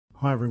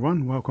Hi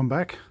everyone, welcome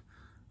back.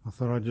 I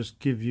thought I'd just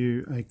give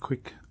you a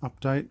quick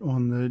update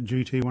on the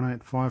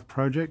GT185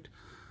 project.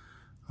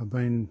 I've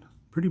been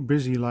pretty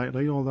busy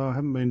lately, although I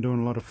haven't been doing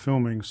a lot of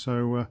filming,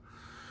 so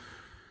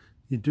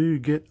you do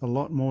get a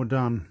lot more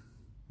done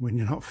when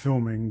you're not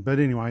filming. But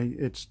anyway,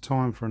 it's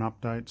time for an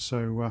update,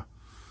 so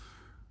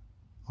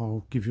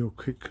I'll give you a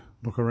quick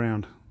look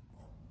around.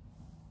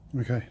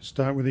 Okay,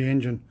 start with the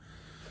engine.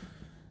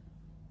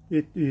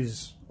 It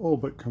is all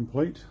but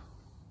complete,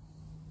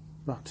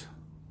 but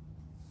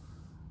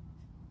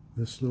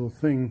this little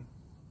thing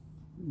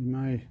you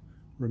may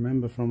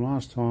remember from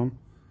last time,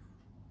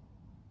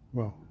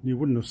 well, you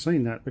wouldn't have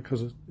seen that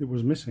because it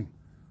was missing,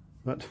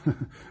 but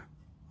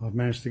I've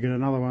managed to get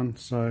another one,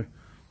 so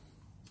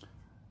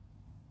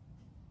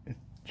it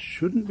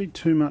shouldn't be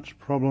too much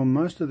problem.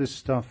 Most of this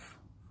stuff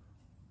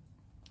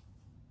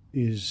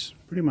is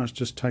pretty much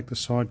just take the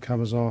side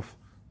covers off,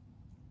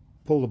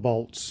 pull the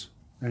bolts,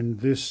 and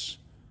this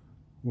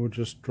will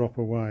just drop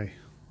away.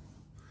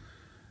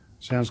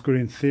 Sounds good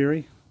in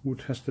theory. We'll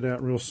test it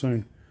out real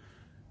soon,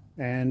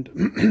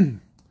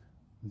 and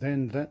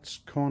then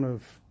that's kind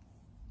of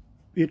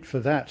it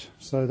for that.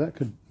 So that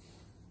could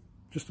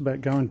just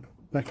about go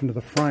back into the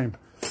frame.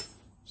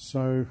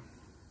 So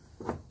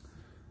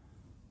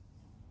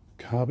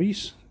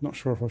carbies, not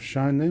sure if I've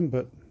shown them,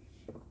 but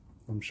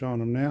I'm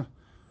showing them now.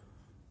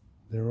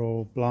 They're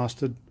all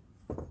blasted.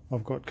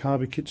 I've got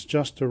carby kits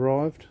just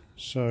arrived,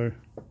 so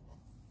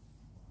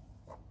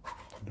I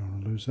don't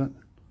want to lose that.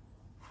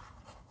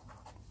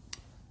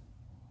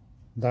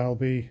 They'll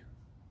be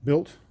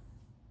built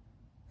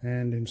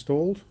and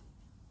installed.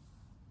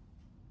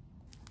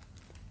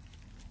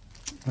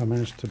 I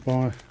managed to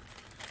buy,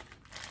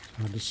 it's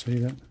hard to see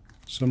that,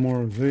 some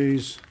more of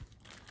these,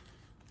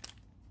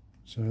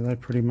 so they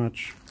pretty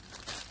much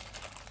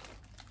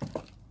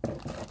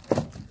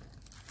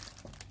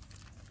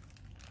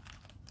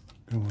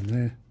go on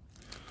there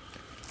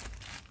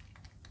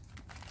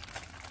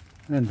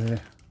and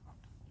there.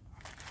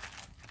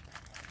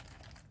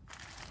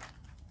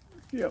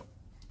 Yep.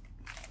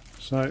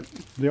 So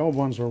the old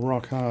ones were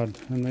rock hard,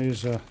 and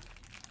these are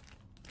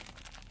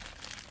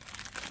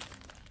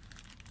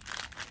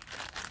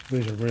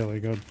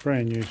really good,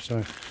 brand new.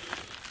 So,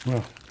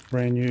 well,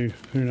 brand new,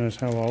 who knows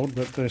how old,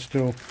 but they're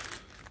still,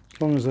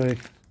 as long as they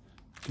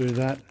do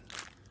that,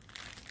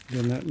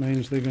 then that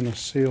means they're going to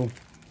seal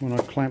when I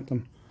clamp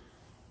them.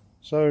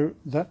 So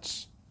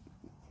that's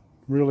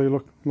really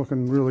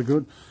looking really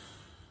good.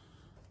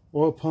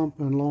 Oil pump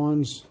and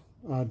lines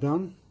are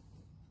done.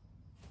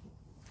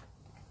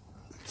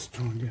 Let's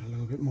try and get a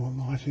little bit more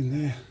light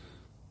in there.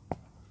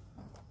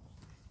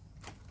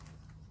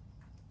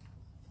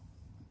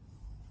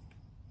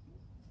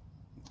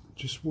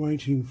 Just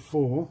waiting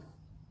for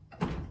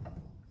the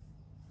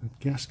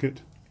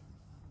gasket.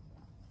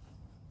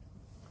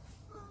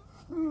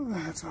 Oh,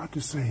 that's hard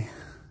to see.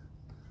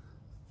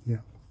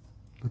 Yeah,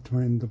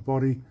 between the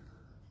body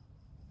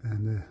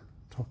and the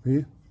top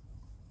here.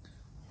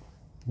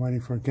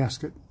 Waiting for a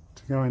gasket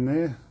to go in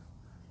there,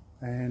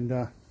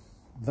 and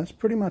that's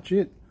pretty much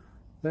it.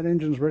 That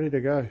engine's ready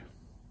to go.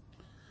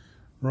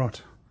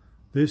 Right,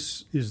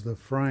 this is the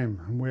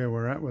frame and where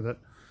we're at with it.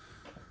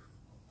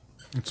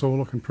 It's all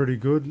looking pretty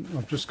good.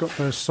 I've just got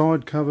those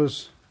side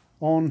covers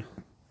on.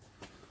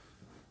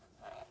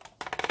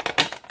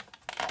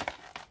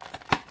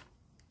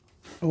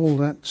 All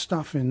that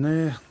stuff in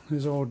there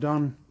is all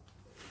done.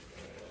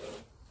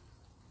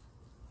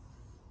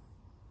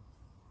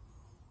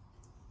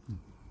 A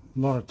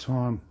lot of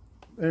time.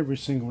 Every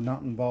single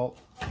nut and bolt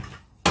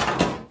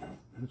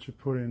that you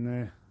put in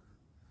there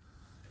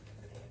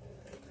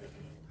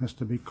has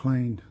to be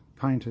cleaned,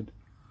 painted.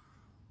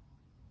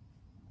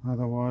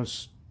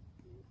 Otherwise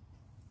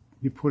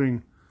you're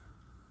putting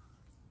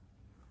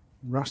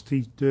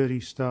rusty, dirty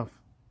stuff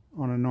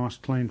on a nice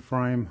clean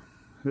frame.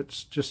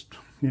 It's just,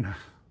 you know,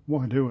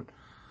 why do it?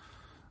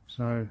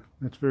 So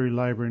it's very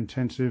labour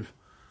intensive.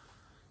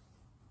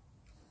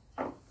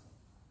 Got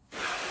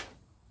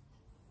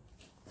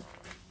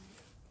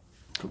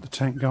the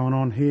tank going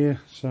on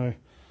here, so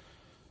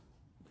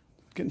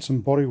getting some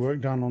body work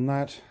done on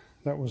that.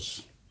 That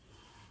was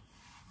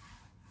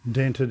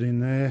dented in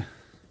there.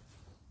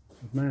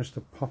 I've managed to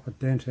pop a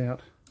dent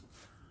out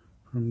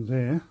from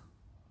there.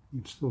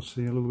 You can still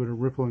see a little bit of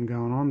rippling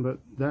going on, but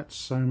that's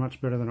so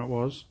much better than it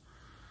was.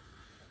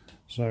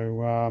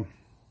 So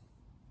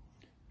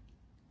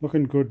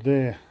looking good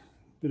there.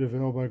 Bit of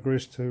elbow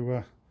grease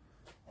to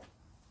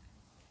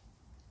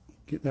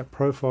get that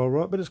profile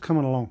right, but it's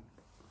coming along.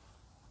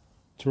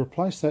 To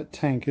replace that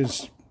tank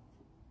is,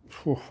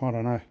 I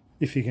don't know,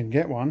 if you can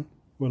get one,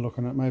 we're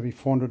looking at maybe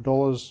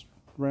 $400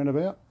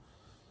 roundabout.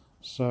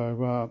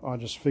 So I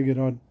just figured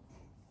I'd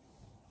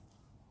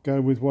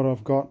go with what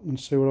I've got and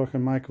see what I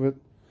can make of it.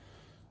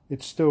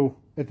 It's still,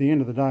 at the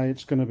end of the day,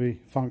 it's going to be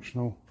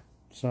functional.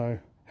 So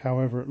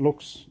however it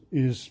looks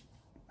is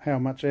how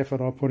much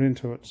effort I put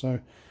into it. So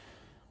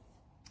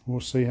we'll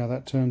see how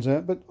that turns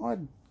out. But I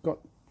got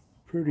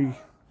pretty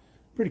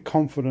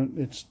confident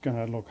it's going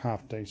to look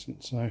half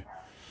decent. So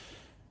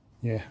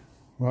yeah,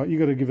 Well, you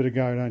got to give it a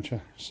go, don't you?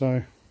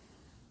 So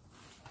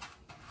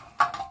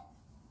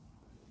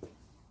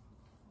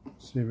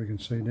see if we can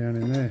see down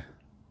in there.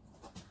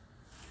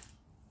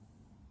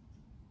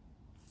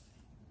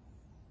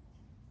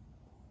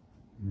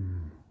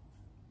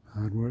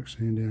 Hard work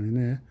seeing down in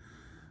there,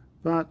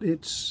 but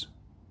it's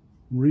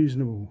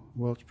reasonable.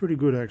 Well, it's pretty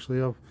good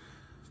actually.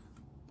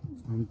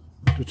 I'm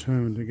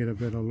determined to get a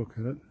better look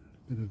at it,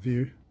 better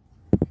view.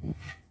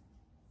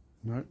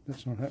 No,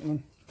 that's not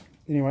happening.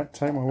 Anyway,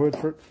 take my word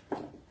for it.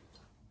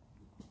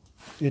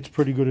 It's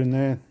pretty good in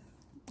there.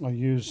 I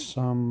used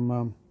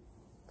some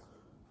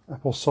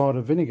apple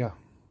cider vinegar.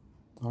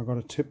 I got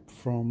a tip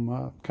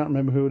from, can't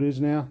remember who it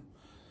is now,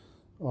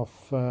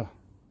 off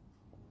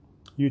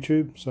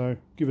YouTube, so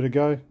give it a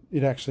go.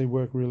 It actually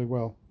worked really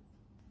well.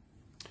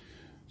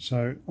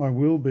 So I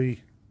will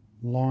be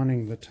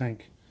lining the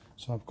tank.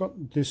 So I've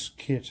got this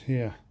kit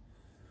here,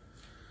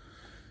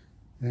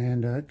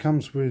 and it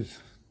comes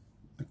with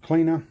a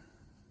cleaner,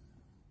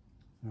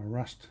 a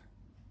rust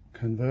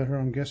converter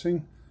I'm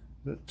guessing,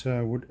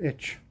 that would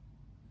etch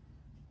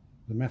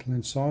the metal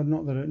inside.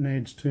 Not that it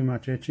needs too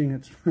much etching,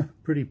 it's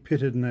pretty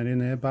pitted and that in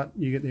there, but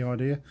you get the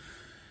idea.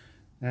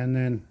 And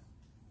then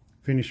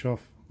finish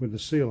off with the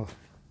sealer.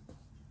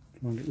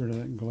 Try and get rid of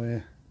that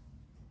glare.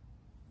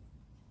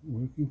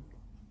 Working?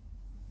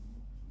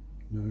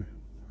 No,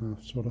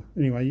 half sort of.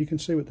 Anyway, you can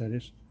see what that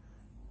is.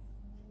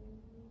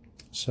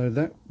 So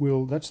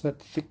that's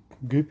that thick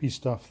goopy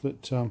stuff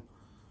that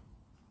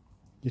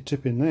you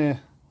tip in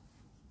there,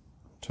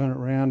 turn it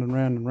round and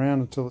round and round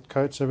until it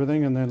coats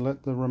everything, and then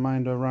let the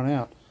remainder run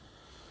out,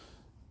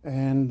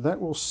 and that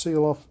will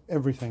seal off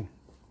everything.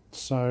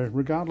 So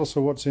regardless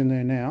of what's in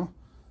there now,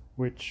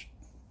 which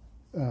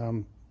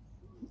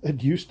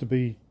it used to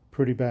be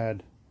pretty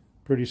bad,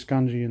 pretty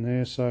scungy in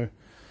there, so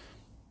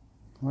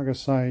like I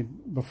say,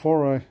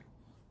 before I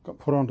got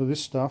put onto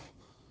this stuff,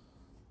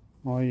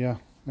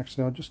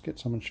 actually I'll just get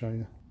some and show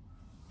you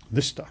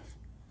this stuff.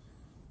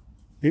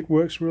 It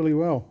works really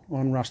well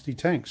on rusty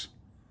tanks.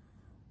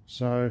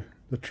 So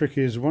the trick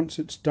is, once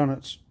it's done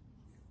its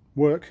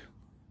work,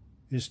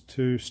 is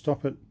to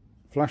stop it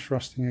flash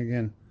rusting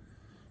again.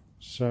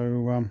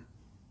 So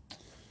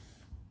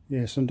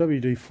yeah, some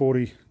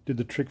WD-40 did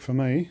the trick for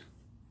me,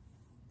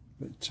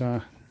 but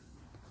I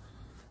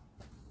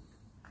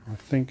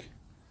think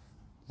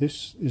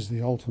this is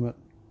the ultimate.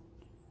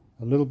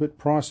 A little bit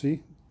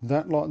pricey.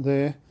 That lot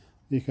there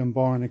you can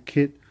buy in a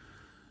kit,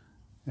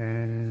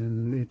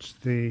 and it's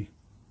the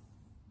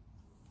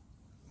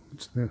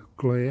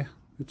glare.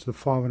 It's the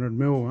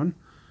 500mm one.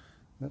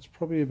 That's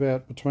probably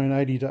about between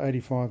 $80 to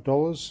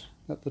 $85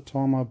 at the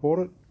time I bought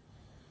it.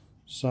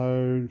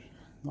 So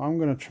I'm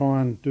going to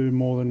try and do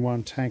more than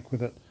one tank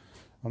with it.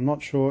 I'm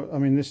not sure. I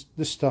mean, this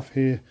stuff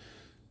here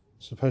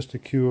is supposed to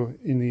cure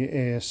in the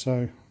air,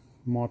 so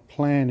my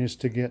plan is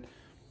to get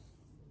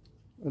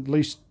at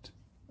least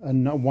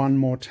one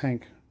more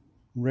tank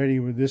ready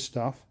with this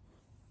stuff.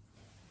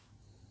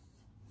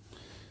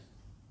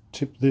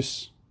 Tip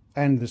this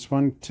and this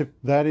one, tip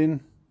that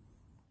in,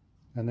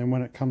 and then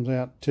when it comes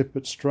out, tip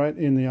it straight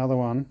in the other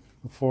one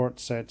before it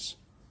sets.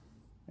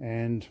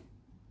 And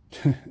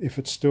if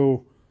it's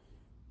still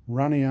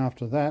runny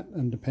after that,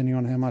 and depending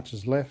on how much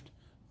is left,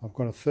 I've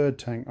got a third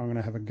tank I'm going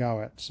to have a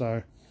go at.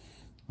 So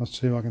let's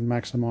see if I can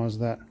maximize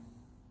that.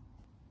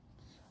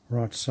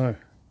 Right, so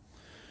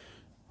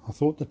I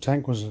thought the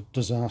tank was a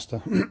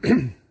disaster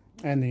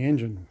and the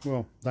engine,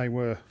 well, they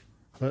were,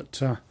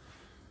 but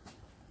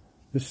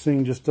this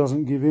thing just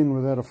doesn't give in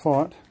without a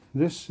fight.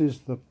 This is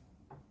the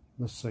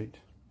seat.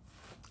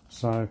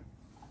 So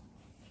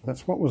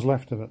that's what was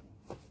left of it.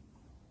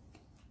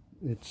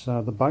 It's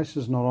the base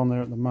is not on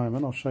there at the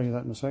moment. I'll show you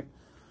that in a sec.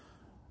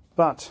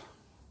 But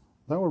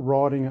they were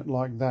riding it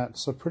like that,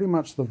 so pretty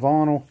much the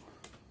vinyl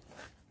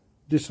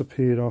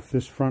disappeared off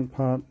this front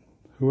part.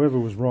 Whoever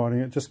was riding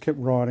it just kept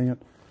riding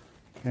it,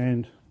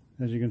 and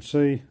as you can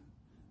see,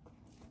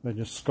 they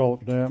just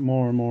sculpted out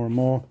more and more and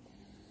more.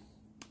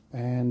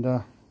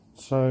 And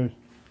so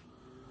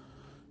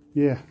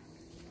yeah,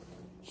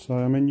 so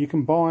I mean, you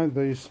can buy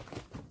these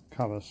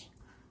covers,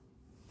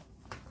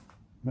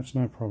 that's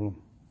no problem.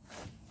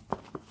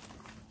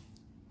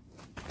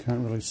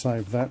 Can't really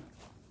save that,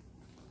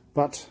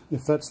 but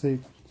if that's the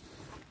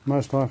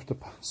most I have to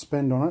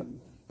spend on it,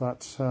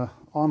 but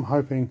I'm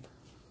hoping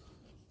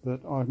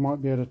that I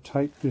might be able to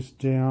take this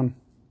down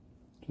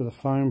to the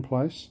foam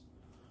place,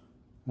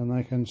 and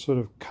they can sort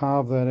of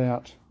carve that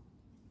out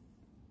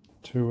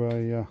to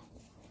a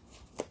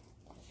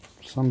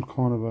some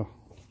kind of a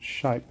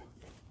shape,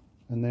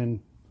 and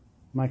then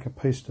make a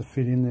piece to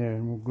fit in there,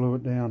 and we'll glue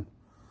it down.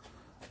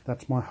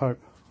 That's my hope.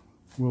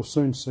 We'll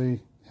soon see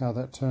how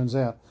that turns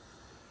out.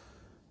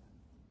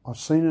 I've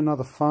seen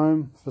another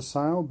foam for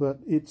sale, but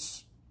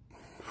it's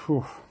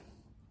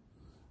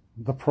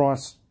the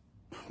price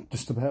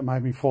just about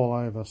made me fall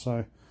over.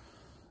 So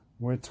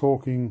we're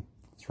talking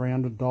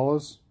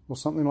 $300 or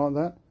something like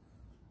that.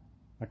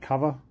 A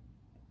cover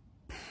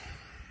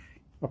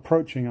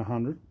approaching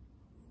 100.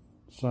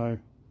 So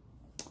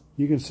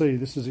you can see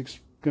this is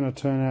going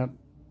to turn out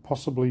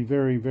possibly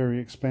very, very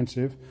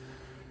expensive.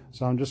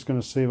 So I'm just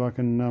going to see if I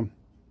can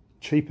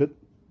cheap it,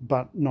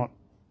 but not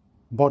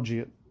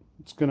bodgy it.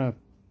 It's going to,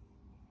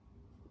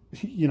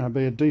 you know,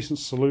 be a decent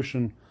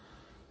solution,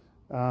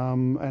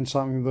 and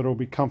something that'll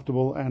be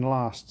comfortable and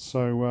last.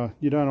 So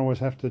you don't always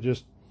have to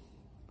just,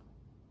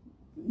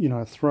 you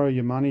know, throw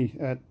your money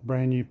at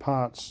brand new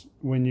parts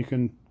when you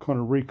can kind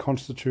of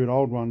reconstitute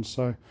old ones.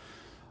 So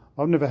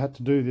I've never had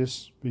to do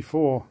this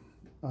before,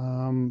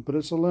 but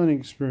it's a learning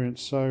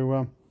experience.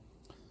 So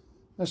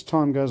as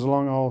time goes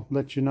along, I'll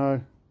let you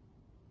know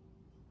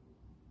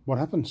what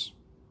happens.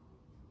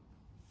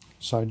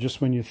 So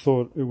just when you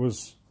thought it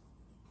was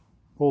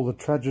all the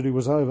tragedy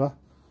was over,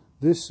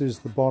 this is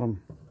the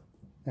bottom,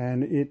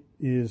 and it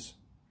is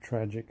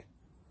tragic.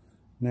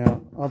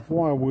 Now I've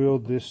wire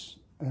wheeled this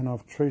and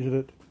I've treated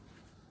it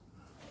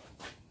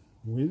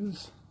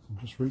with, I'm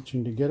just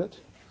reaching to get it,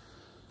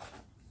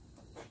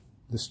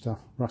 this stuff,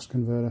 rust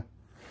converter.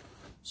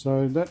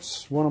 So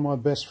that's one of my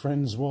best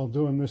friends while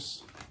doing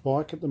this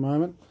bike at the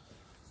moment.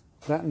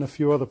 That and a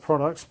few other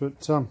products,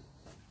 but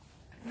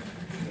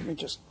let me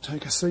just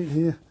take a seat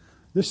here.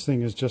 This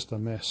thing is just a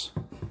mess.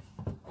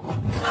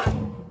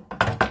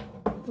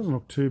 Doesn't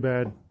look too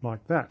bad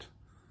like that,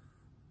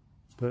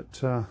 but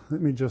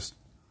let me just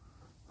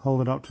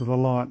hold it up to the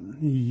light.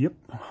 Yep,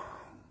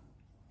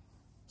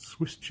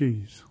 Swiss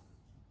cheese.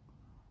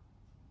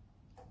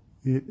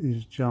 It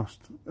is just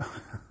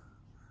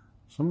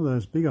some of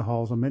those bigger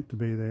holes are meant to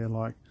be there,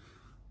 like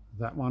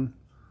that one,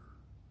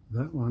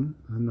 and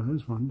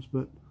those ones,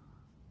 but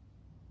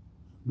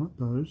not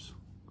those,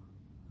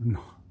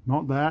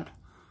 not that,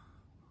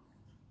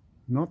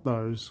 not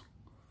those,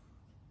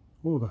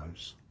 or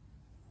those.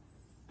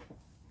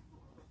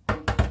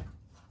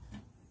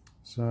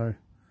 So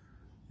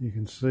you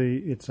can see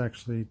it's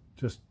actually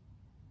just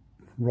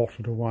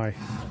rotted away.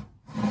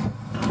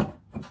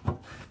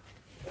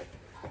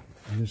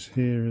 And this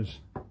here is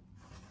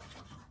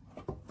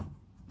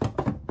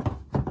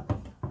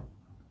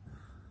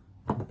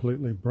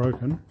completely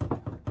broken.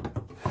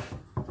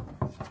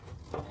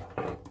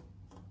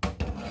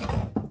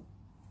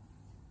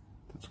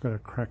 It's got a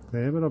crack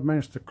there, but I've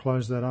managed to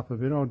close that up a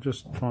bit. I'll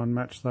just try and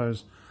match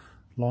those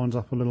lines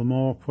up a little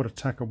more, put a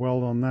tacker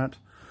weld on that.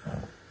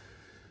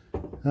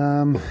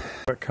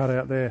 Cut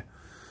out there,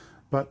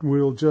 but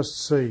we'll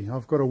just see.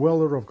 I've got a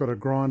welder, I've got a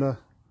grinder,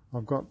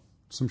 I've got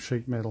some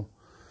sheet metal.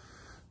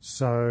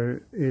 So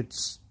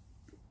it's,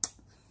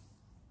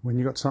 when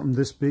you got something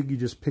this big, you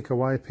just pick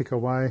away,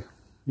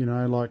 you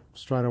know, like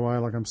straight away,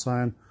 like I'm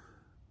saying.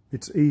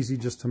 It's easy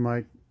just to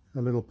make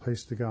a little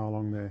piece to go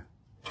along there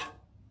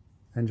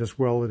and just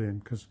weld it in,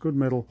 because good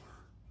metal,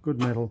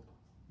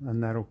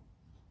 and that'll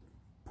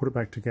put it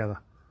back together.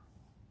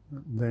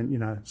 Then, you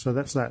know, so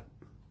that's that.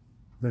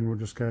 Then we'll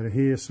just go to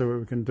here, see what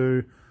we can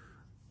do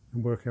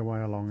and work our way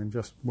along and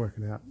just work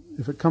it out.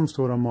 If it comes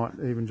to it, I might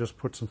even just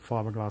put some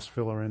fiberglass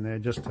filler in there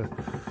just to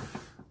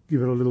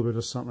give it a little bit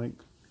of something.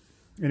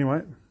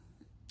 Anyway,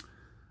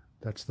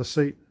 that's the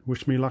seat.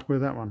 Wish me luck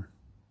with that one.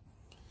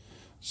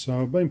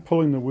 So I've been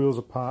pulling the wheels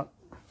apart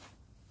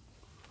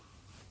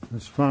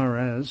as far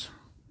as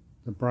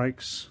the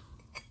brakes.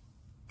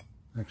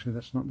 Actually,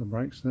 that's not the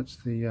brakes, that's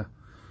the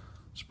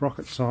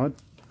sprocket side.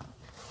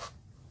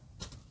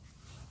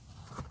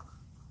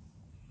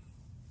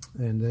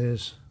 And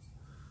there's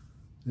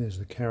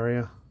the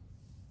carrier.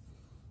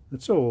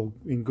 It's all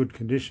in good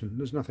condition.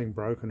 There's nothing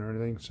broken or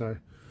anything. So,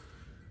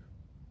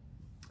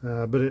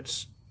 but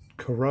it's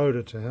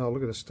corroded to hell.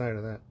 Look at the state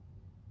of that.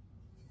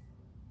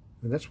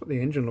 And that's what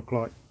the engine looked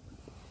like.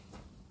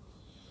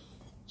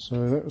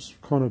 So that was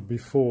kind of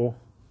before.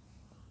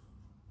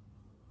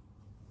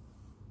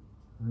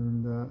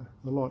 And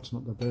the light's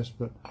not the best,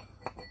 but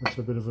that's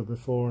a bit of a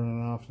before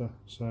and an after.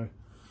 So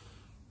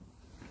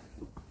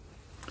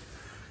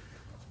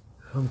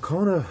I'm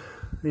kind of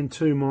in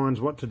two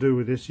minds what to do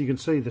with this. You can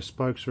see the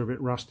spokes are a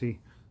bit rusty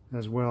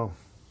as well.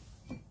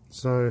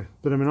 So,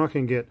 but I mean, I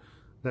can get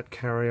that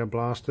carrier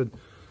blasted.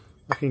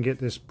 I can get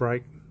this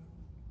brake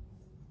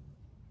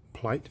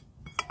plate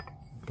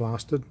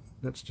blasted.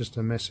 That's just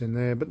a mess in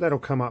there, but that'll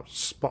come up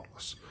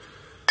spotless.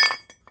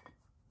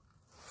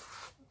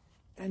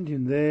 And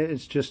in there,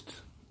 it's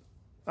just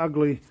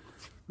ugly.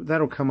 But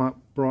that'll come up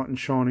bright and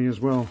shiny as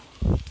well.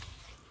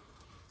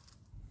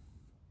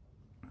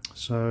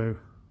 So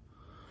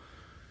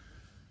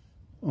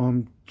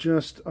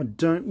I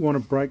don't want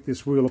to break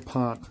this wheel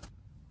apart.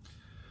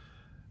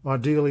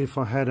 Ideally, if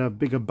I had a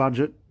bigger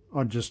budget,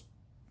 I'd just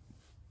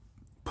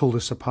pull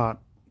this apart,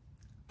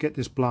 get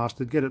this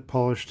blasted, get it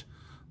polished,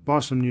 buy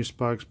some new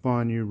spokes,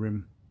 buy a new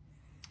rim.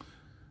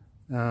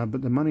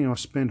 But the money I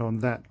spent on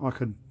that, I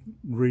could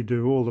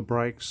redo all the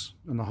brakes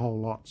and the whole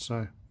lot.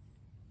 So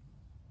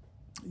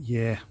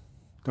yeah,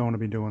 don't want to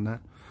be doing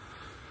that.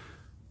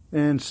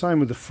 And same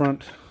with the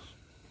front.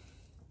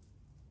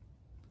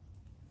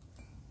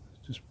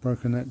 Just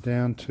broken that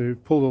down to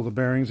pull all the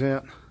bearings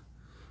out.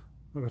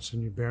 I've got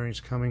some new bearings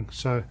coming,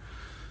 so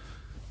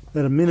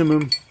at a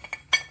minimum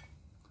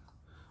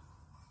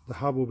the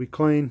hub will be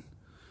clean,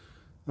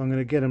 I'm going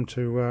to get them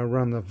to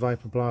run the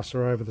vapor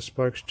blaster over the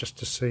spokes just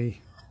to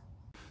see,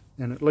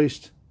 and at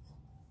least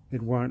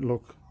it won't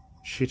look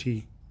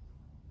shitty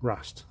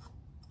rust.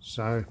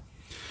 So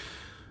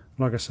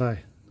like I say,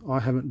 I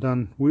haven't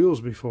done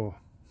wheels before,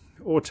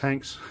 or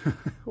tanks,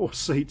 or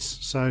seats,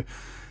 so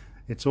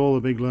it's all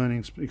a big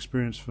learning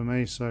experience for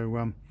me.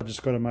 So I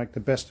just got to make the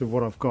best of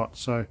what I've got.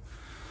 So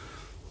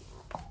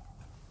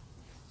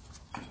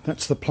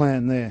that's the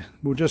plan there.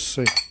 We'll just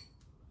see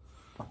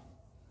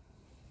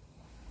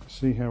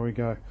how we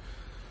go.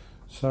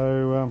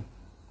 So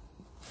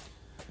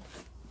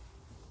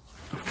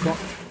I've got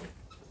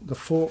the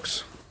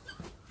forks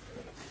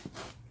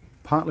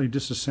partly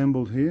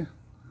disassembled here.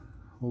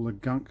 All the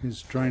gunk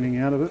is draining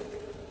out of it.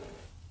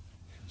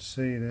 You can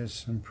see there's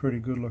some pretty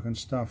good looking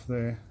stuff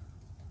there.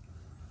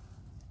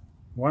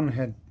 One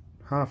had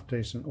half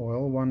decent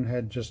oil, one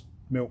had just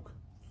milk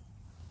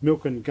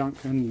and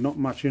gunk and not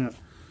much in it.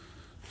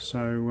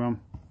 So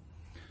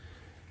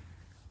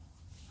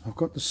I've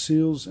got the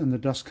seals and the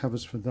dust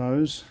covers for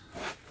those.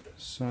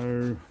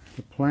 So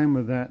the plan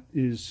with that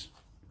is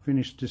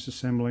finish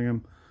disassembling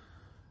them,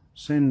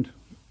 send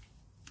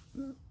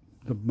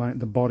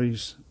the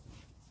bodies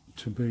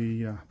to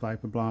be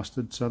vapor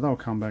blasted, so they'll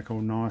come back all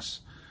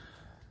nice.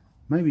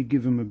 Maybe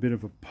give them a bit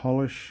of a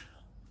polish,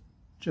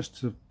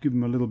 just to give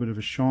them a little bit of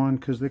a shine,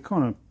 because they're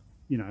kind of,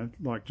 you know,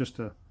 like just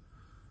a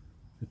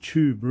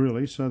tube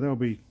really. So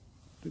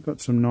they've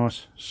got some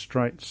nice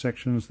straight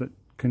sections that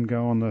can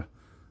go on the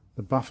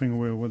buffing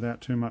wheel without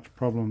too much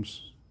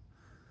problems.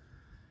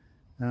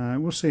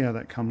 We'll see how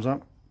that comes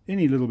up.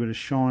 Any little bit of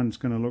shine is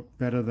going to look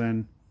better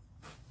than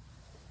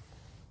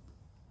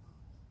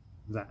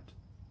that.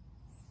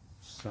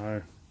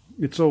 So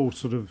it's all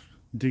sort of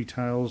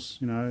details,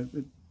 you know,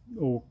 it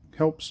all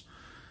helps.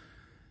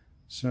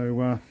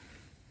 So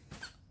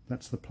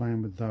that's the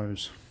plan with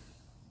those.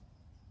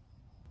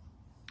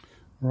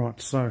 Right,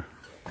 so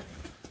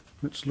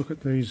let's look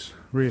at these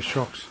rear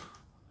shocks.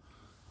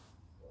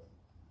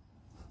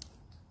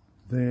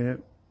 They're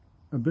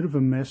a bit of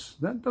a mess.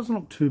 That doesn't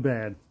look too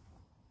bad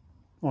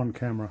on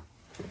camera,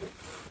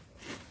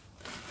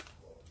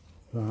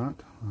 but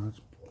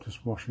it's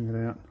just washing it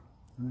out.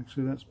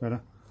 Actually, that's better.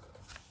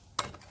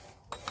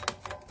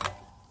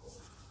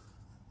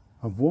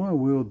 I've wire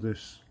wheeled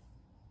this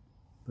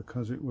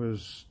because it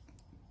was,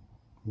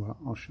 well,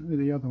 I'll show you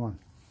the other one.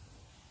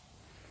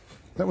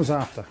 That was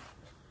after.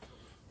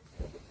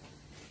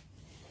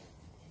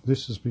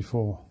 This is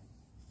before.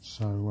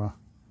 So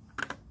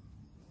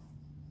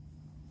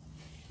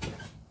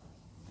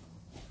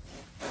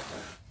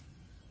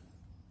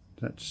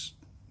that's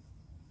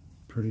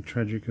pretty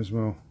tragic as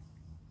well.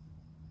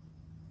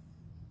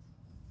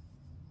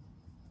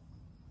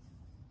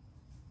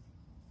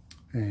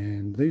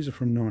 And these are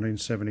from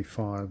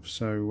 1975,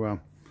 so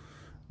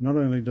not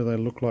only do they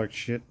look like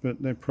shit,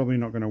 but they're probably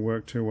not going to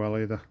work too well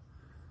either.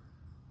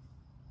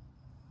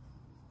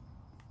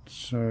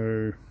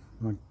 So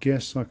I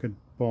guess I could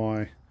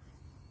buy,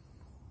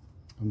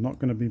 I'm not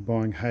going to be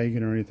buying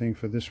Hagen or anything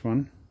for this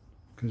one,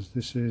 because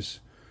this is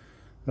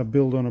a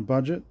build on a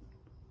budget.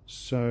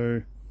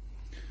 So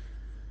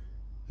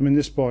I mean,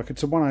 this bike,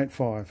 it's a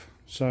 185,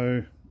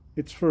 so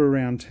it's for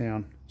around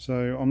town,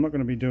 so I'm not going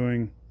to be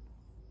doing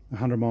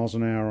 100 miles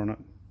an hour on it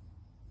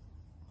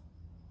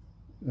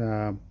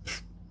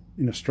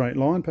in a straight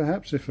line,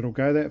 perhaps, if it'll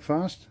go that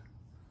fast,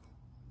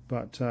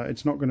 but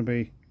it's not going to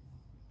be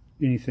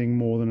anything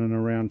more than an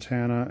around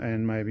towner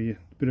and maybe a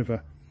bit of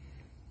a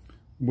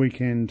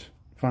weekend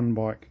fun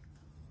bike,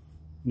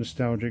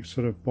 nostalgic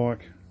sort of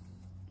bike.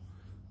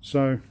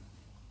 So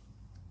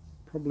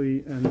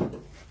probably, and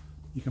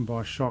you can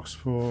buy shocks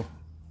for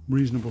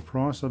reasonable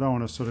price. I don't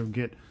want to sort of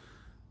get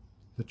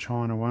the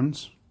China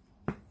ones,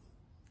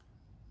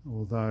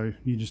 although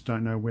you just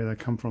don't know where they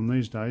come from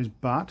these days,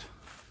 but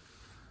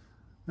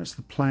that's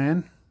the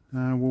plan.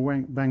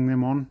 We'll bang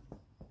them on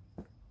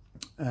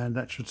and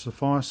that should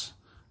suffice,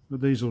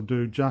 but these will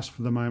do just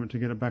for the moment to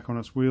get it back on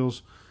its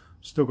wheels.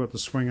 Still got the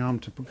swing arm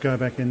to go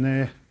back in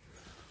there,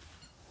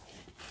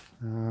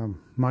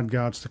 mud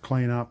guards to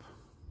clean up.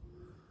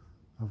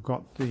 I've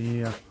got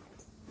the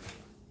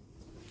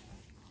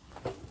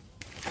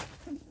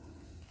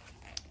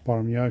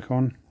bottom yoke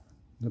on,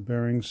 the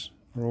bearings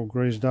are all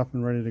greased up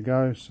and ready to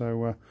go,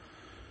 so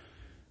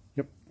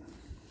yep,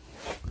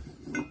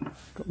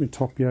 got my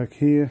top yoke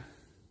here.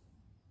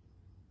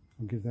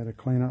 I'll give that a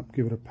clean up,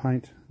 give it a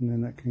paint, and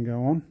then that can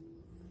go on.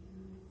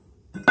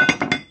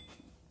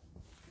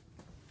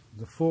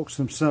 The forks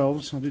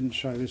themselves, I didn't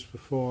show this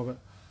before, but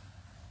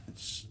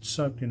it's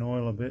soaked in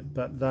oil a bit,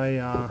 but they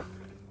are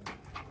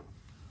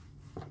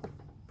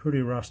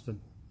pretty rusted.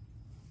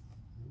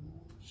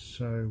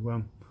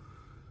 So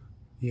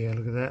yeah,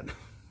 look at that.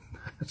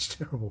 That's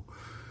terrible.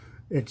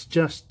 It's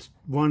just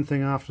one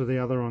thing after the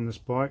other on this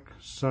bike,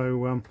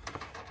 so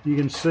you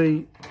can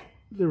see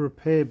the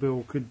repair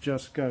bill could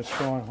just go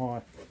sky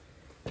high.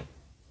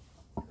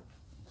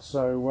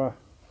 So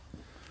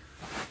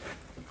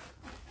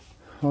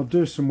I'll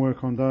do some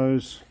work on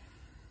those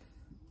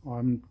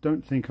I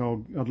don't think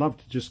I'd love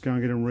to just go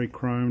and get them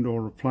re-chromed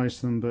or replace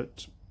them,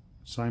 but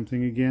same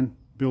thing again,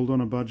 build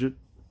on a budget.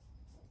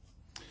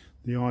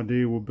 The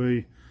idea will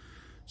be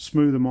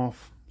smooth them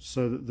off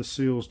so that the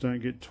seals don't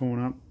get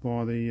torn up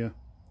by the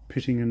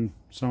pitting and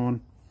so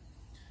on.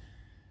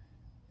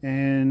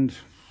 And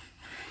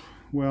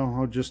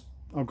well,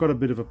 I've got a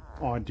bit of an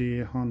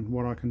idea on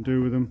what I can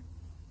do with them,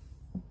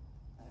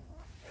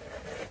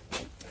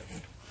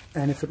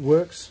 and if it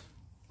works,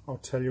 I'll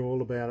tell you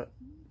all about it.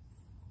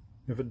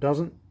 If it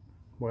doesn't,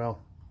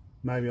 well,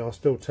 maybe I'll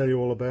still tell you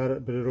all about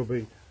it, but it'll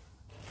be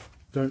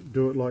don't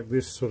do it like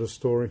this sort of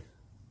story.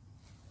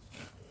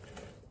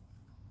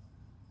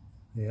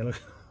 Yeah,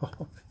 look.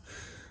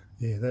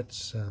 Yeah,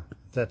 that's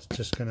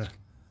just gonna,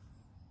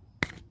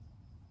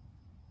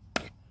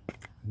 a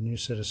new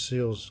set of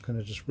seals is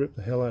gonna just rip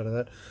the hell out of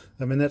that.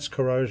 I mean, that's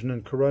corrosion,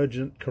 and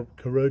corrosion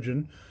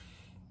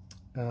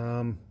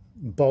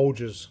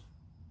bulges,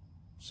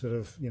 sort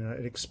of, you know,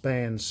 it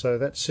expands, so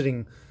that's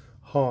sitting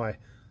high.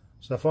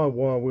 So if I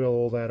wire wheel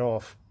all that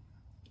off,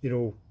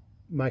 it'll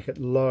make it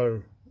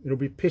low. It'll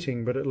be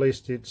pitting, but at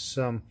least it's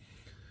not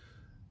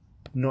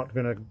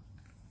going to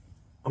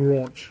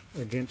graunch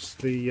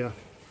against the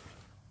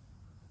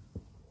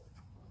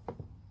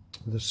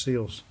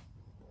seals.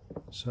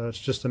 So it's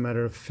just a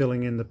matter of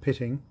filling in the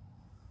pitting.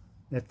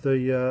 If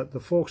the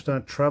forks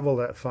don't travel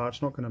that far,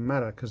 it's not going to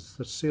matter because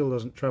the seal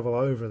doesn't travel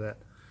over that.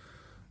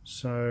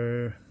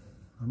 So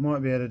I might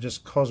be able to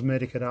just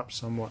cosmetic it up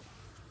somewhat.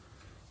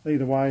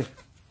 Either way,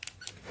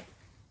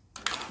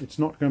 it's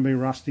not going to be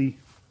rusty.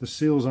 The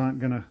seals aren't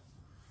going to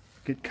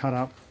get cut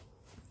up.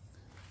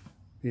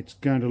 It's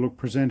going to look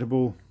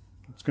presentable.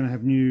 It's going to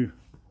have new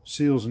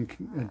seals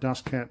and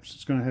dust caps.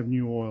 It's going to have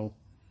new oil.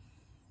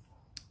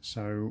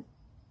 So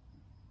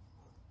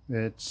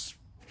that's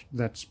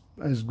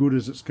as good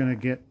as it's going to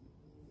get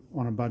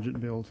on a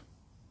budget build.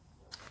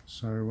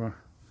 So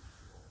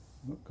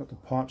I've got the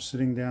pipes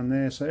sitting down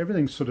there. So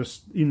everything's sort of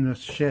in the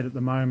shed at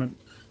the moment.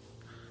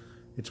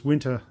 It's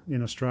winter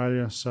in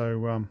Australia,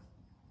 so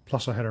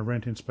plus I had a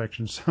rent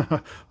inspection,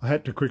 so I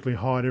had to quickly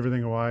hide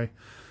everything away.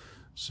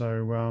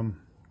 So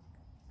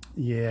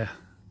yeah,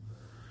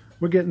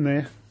 we're getting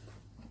there.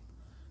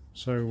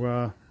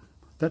 So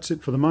that's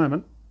it for the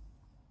moment,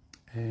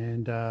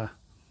 and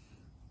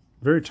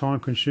very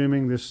time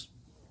consuming, this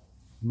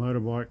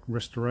motorbike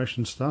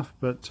restoration stuff,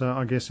 but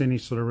I guess any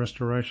sort of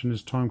restoration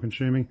is time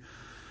consuming.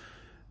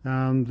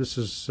 This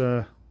is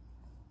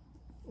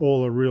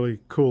all a really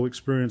cool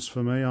experience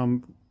for me.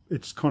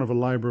 It's kind of a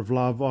labour of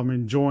love. I'm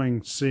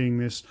enjoying seeing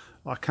this.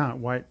 I can't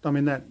wait. I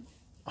mean, that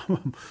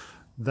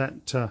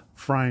that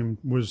frame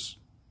was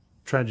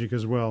tragic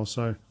as well.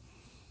 So,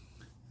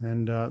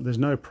 and there's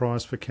no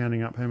prize for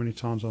counting up how many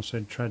times I've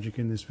said tragic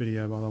in this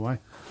video, by the way.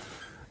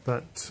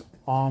 But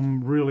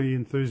I'm really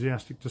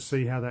enthusiastic to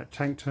see how that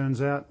tank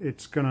turns out.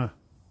 It's gonna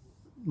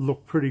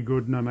look pretty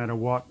good no matter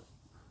what.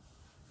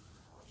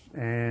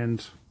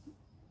 And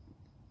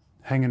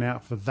hanging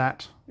out for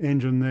that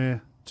engine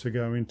there to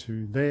go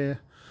into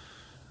there,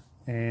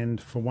 and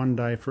for one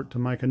day for it to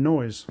make a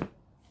noise,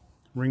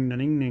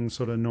 ring-a-ning-ning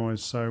sort of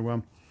noise.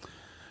 So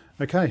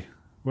okay,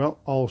 well,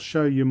 I'll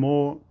show you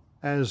more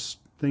as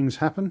things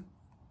happen,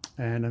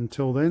 and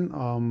until then,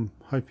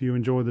 hope you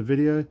enjoy the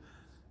video,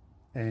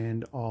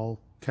 and I'll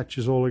catch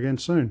you all again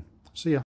soon. See ya.